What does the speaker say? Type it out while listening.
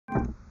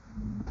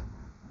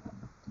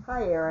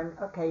Hi, Aaron.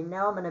 Okay,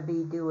 now I'm going to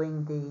be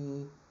doing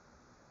the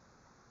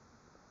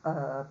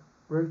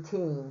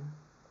routine,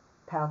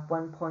 path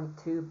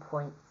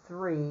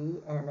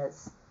 1.2.3, and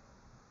it's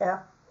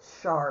F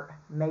sharp,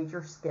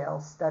 major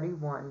scale, study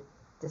 1,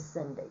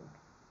 descending.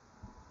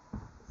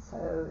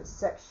 So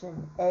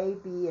section A,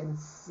 B, and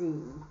C.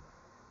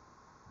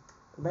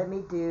 Let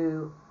me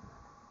do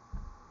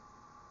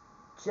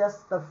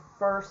just the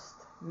first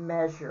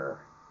measure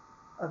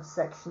of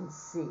section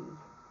C,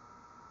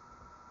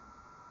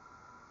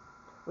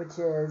 which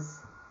is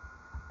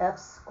F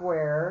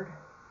squared,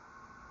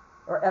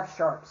 or F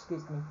sharp,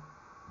 excuse me.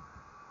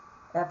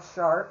 F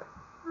sharp,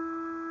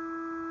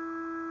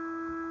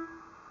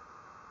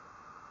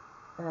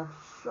 F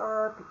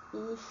sharp,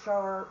 E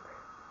sharp,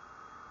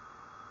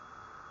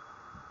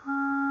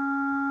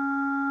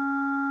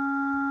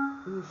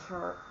 E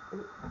sharp.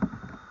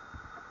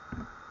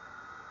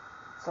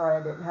 Sorry,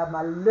 I didn't have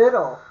my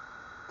little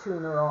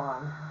tuner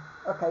on.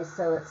 Okay,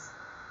 so it's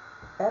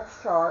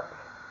F sharp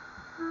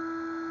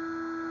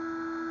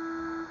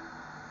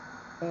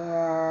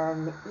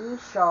and E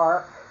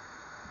sharp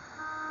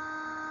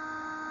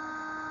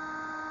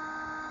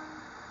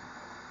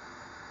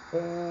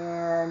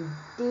and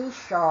D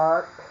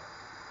sharp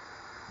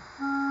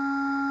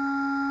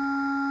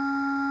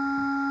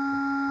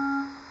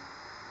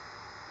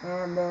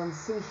and then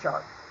C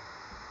sharp.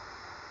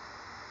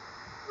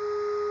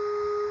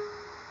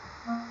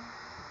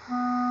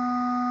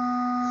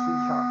 C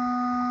sharp.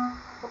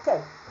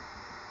 Okay.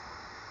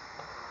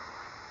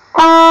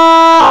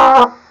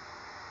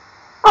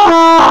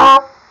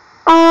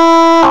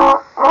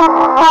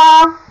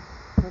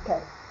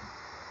 Okay.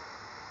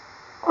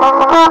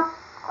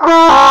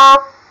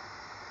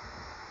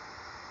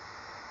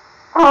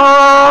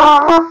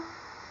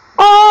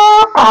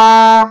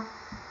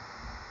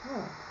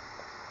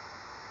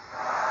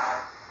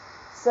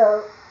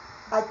 So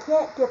I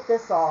can't get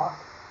this off,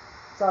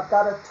 so I've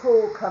got a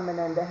tool coming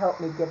in to help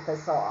me get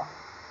this off.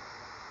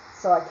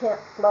 So I can't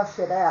flush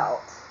it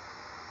out.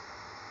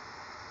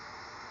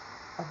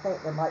 I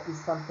think there might be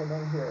something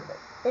in here, but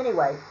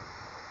anyway,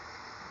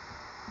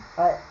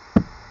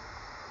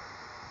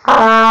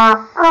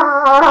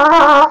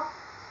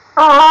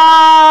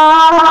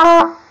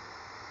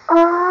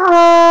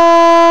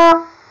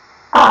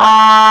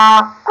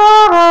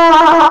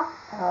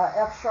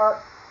 F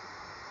sharp.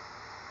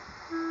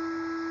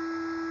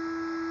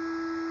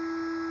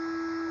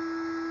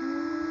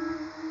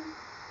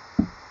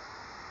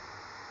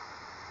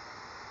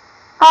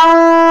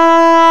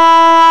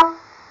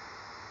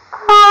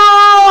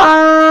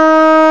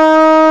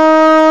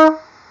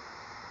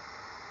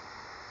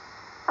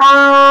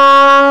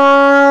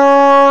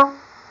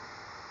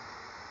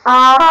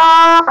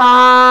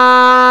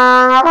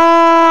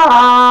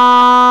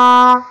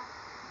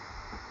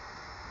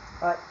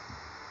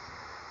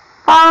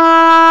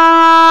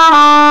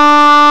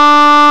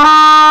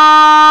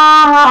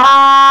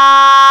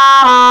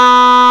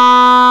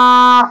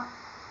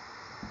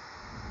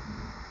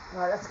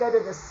 Let's go to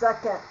the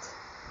second.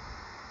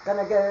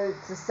 Gonna go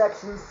to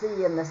section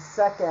C in the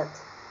second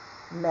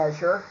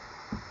measure,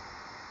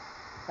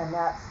 and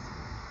that's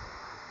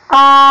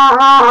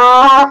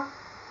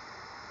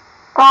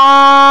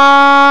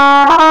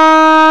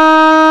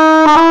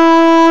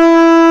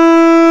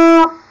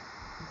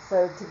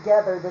so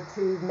together the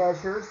two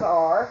measures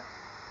are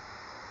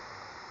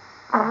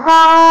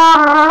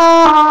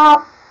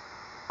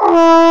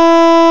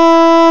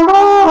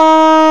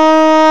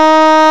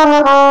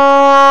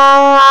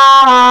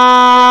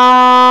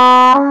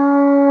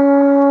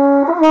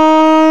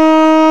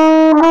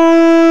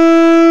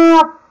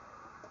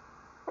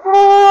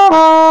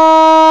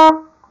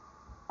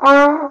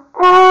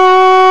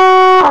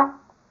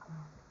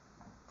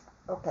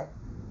okay.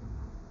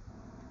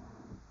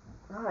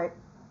 Alright,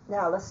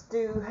 now let's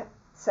do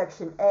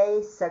section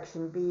A,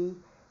 section B,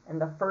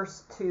 and the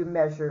first two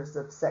measures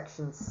of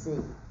section C.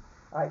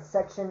 Alright,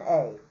 section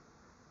A.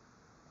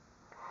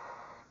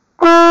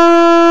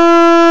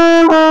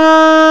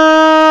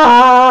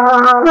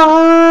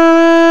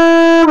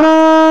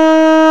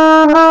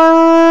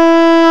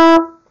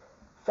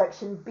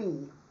 Section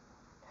B.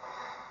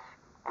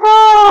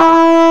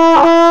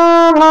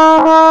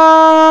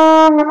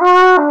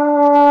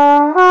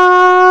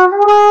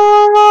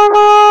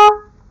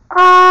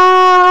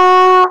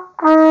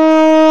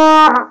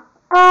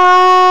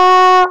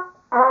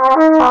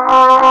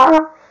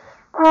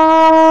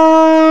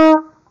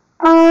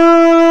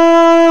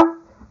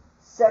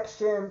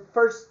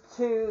 First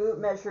two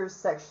measures,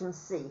 section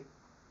C.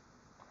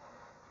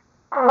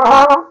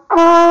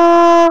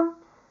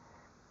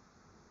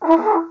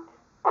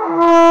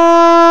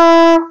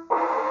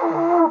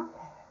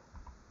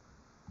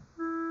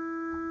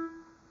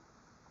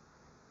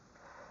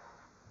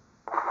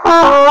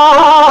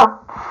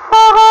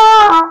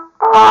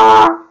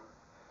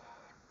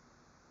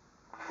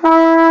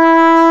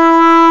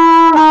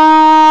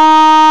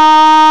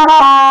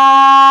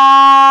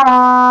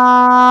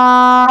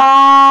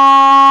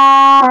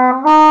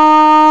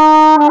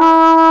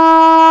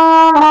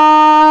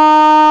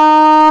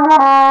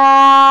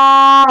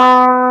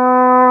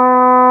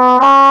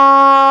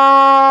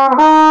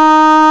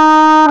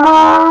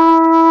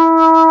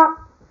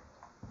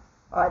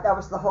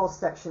 was the whole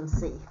section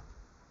C.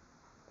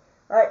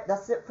 All right,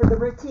 that's it for the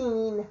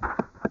routine.